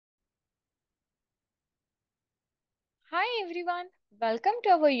Hi everyone, welcome to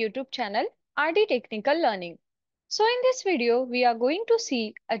our YouTube channel RD Technical Learning. So in this video, we are going to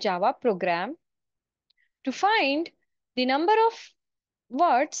see a Java program to find the number of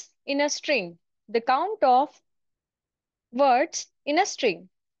words in a string, the count of words in a string,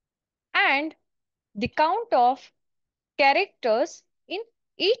 and the count of characters in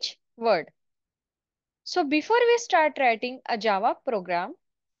each word. So before we start writing a Java program,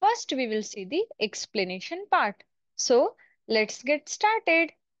 first we will see the explanation part. So let's get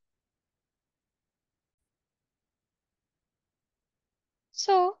started.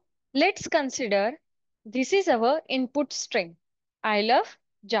 So let's consider this is our input string. I love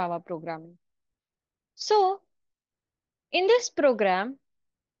Java programming. So in this program,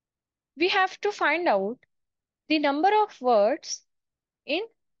 we have to find out the number of words in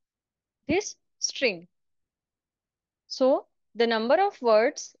this string. So the number of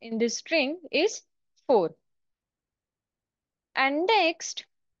words in this string is 4. And next,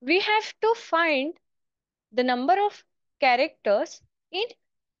 we have to find the number of characters in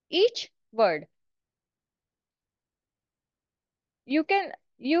each word. You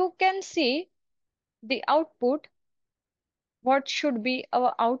can see the output. What should be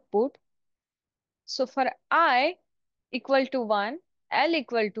our output? So for I equal to 1, L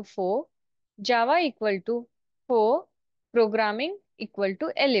equal to 4, Java equal to 4, programming equal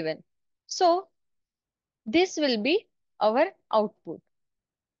to 11. So this will be our output.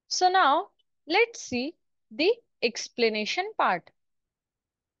 So now let's see the explanation part.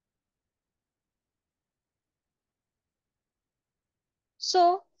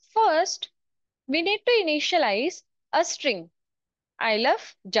 So first we need to initialize a string. I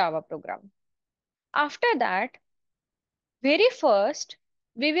love Java program. After that, very first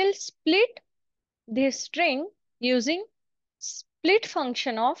we will split this string using split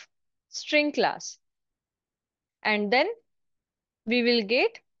function of string class, and then we will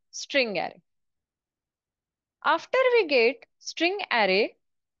get string array. After we get string array,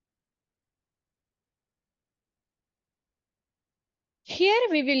 here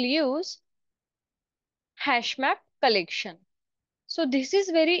we will use hash map collection. So this is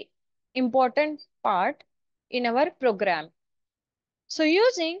very important part in our program. So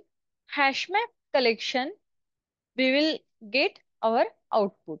using hash map collection, we will get our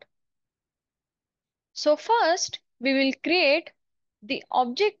output. So first we will create the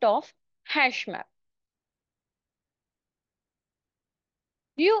object of hash map.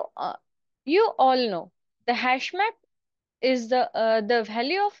 You uh, you all know the hash map is the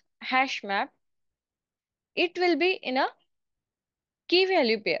value of hash map. It will be in a key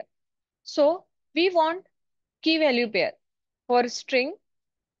value pair. So we want key value pair for string,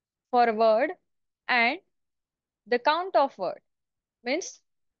 for word, and the count of word means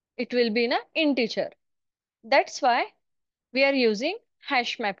it will be in a integer. That's why we are using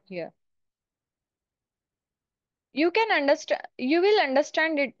hash map here. You will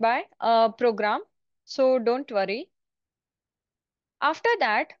understand it by a program, so don't worry. After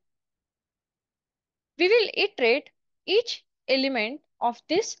that, we will iterate each element of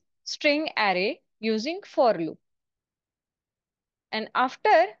this string array using for loop. And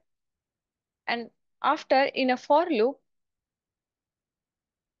and after in a for loop,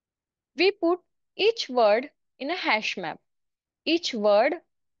 we put each word in a hash map, each word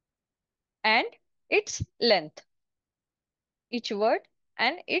and its length, each word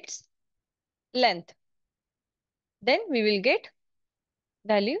and its length. Then we will get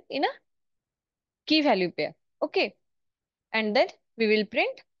value in a key value pair. Okay. And then we will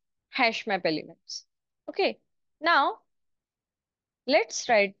print hash map elements. Okay. Now let's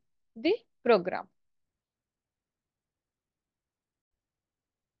write the program.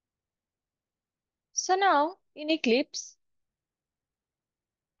 So now in Eclipse,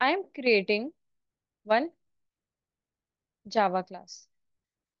 I am creating one Java class.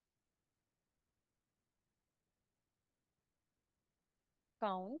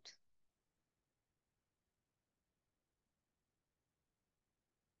 Count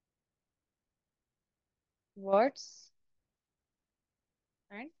words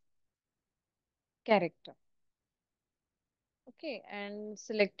and character. Okay, and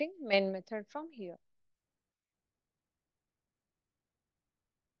selecting main method from here.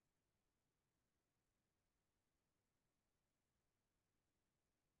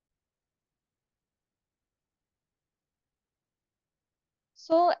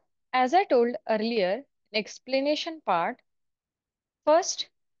 So as I told earlier, explanation part, first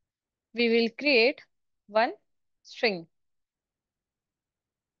we will create one string.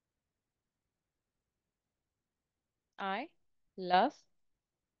 I love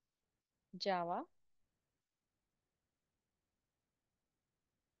Java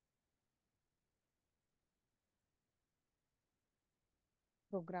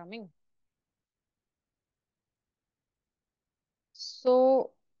programming.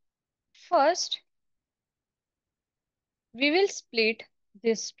 So first we will split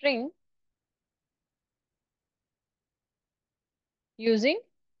this string using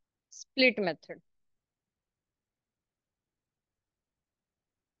split method.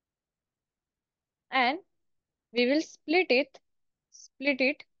 And we will split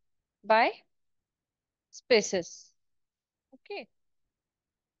it by spaces. Okay.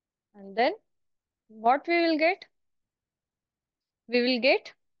 And then what we will get? We will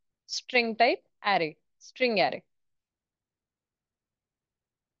get string type array, string array.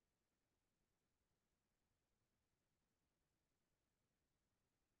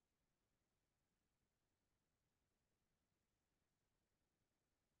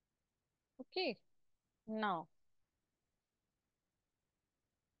 Okay. Now,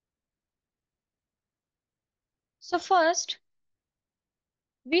 so first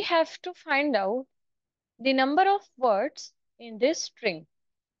we have to find out the number of words in this string.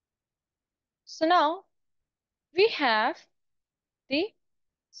 So now we have the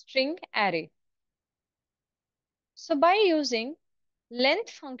string array. So by using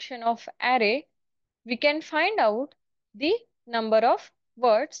length function of array, we can find out the number of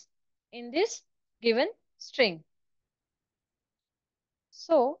words in this given string.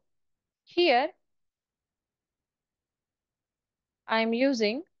 So here I am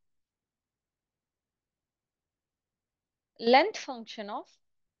using length function of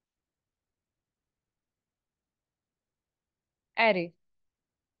array.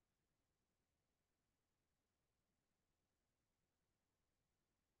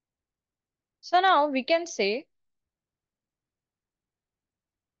 So now we can say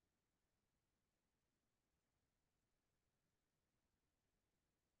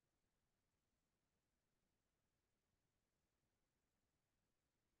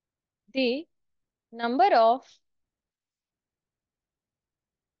the number of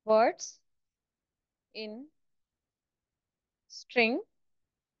words in string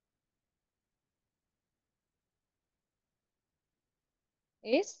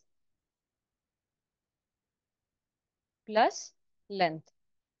is plus length.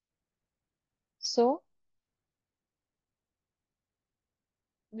 So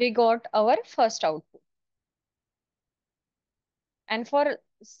we got our first output. And for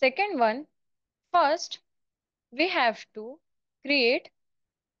second one, first we have to create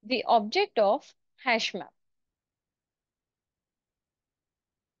the object of hash map.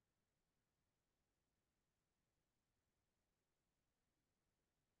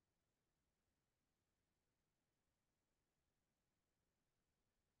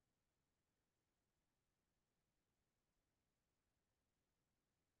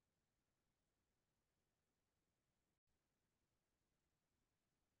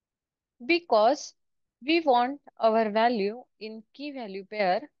 Because we want our value in key value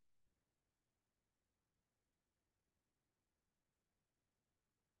pair,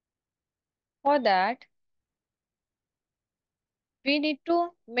 for that we need to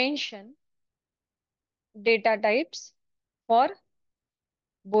mention data types for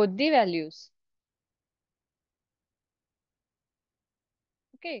both the values.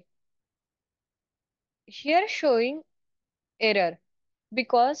 Okay, here showing error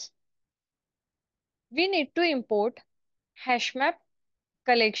because we need to import hashmap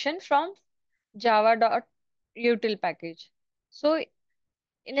collection from java.util package. So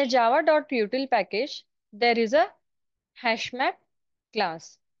in a java.util package, there is a hashmap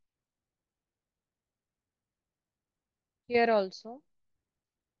class. Here also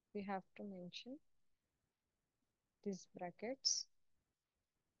we have to mention these brackets.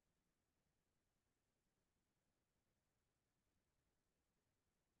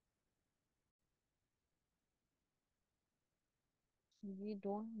 We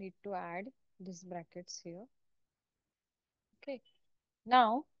don't need to add these brackets here. Okay.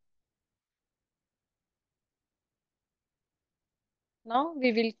 Now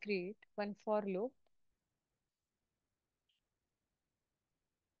we will create one for loop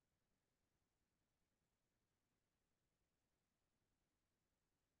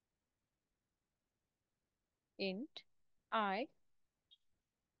int I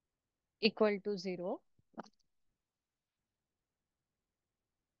equal to 0,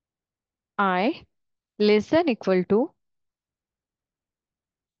 I less than equal to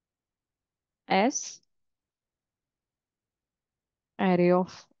s array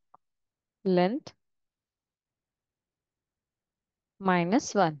of length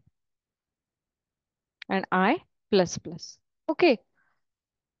minus 1 and I plus plus. Okay.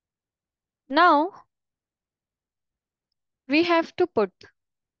 Now we have to put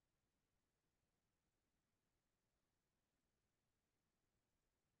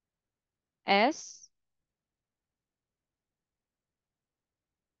S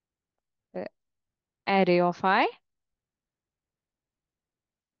array of I.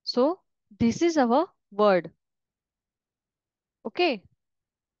 So this is our word. Okay,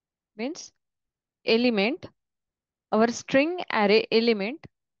 means element. Our string array element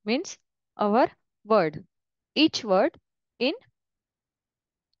means our word. Each word in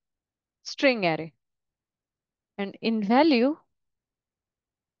string array. And in value,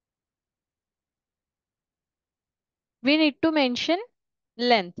 we need to mention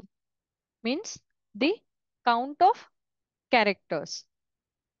length, means the count of characters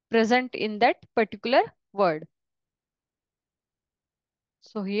present in that particular word.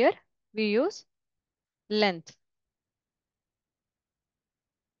 So here we use length.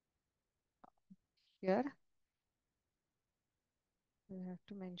 Here we have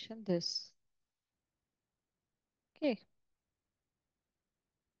to mention this. Okay.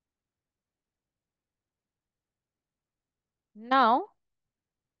 Now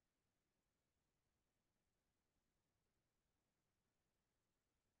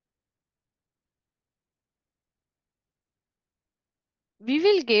we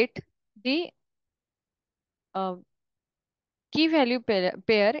will get the uh, key value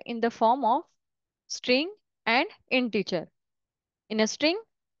pair in the form of string and integer. In a string,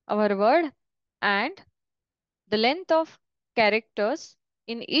 our word and the length of characters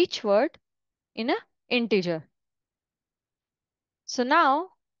in each word in a integer. So now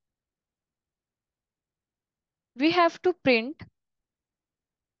we have to print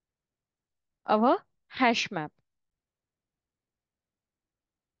our hash map.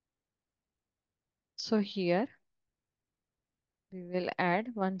 So here we will add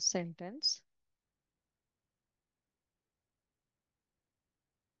one sentence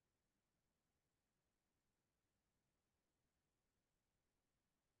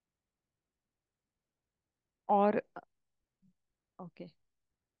or okay,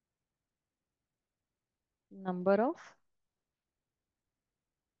 number of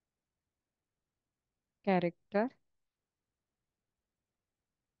character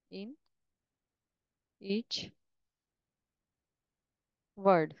in each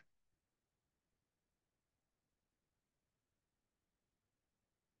word.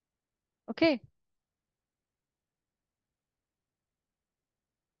 Okay.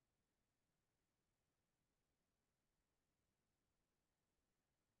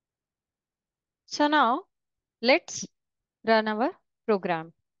 So now let's run our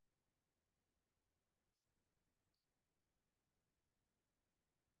program.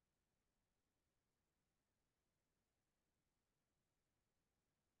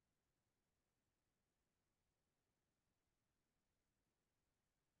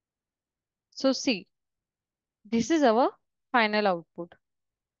 So see, this is our final output.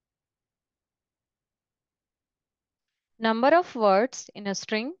 Number of words in a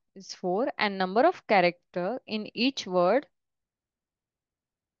string is 4 and number of character in each word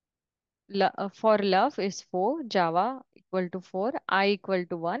for love is 4, Java equal to 4, I equal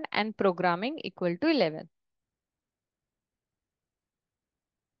to 1 and programming equal to 11.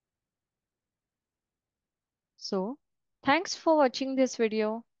 So thanks for watching this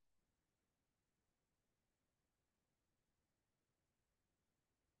video.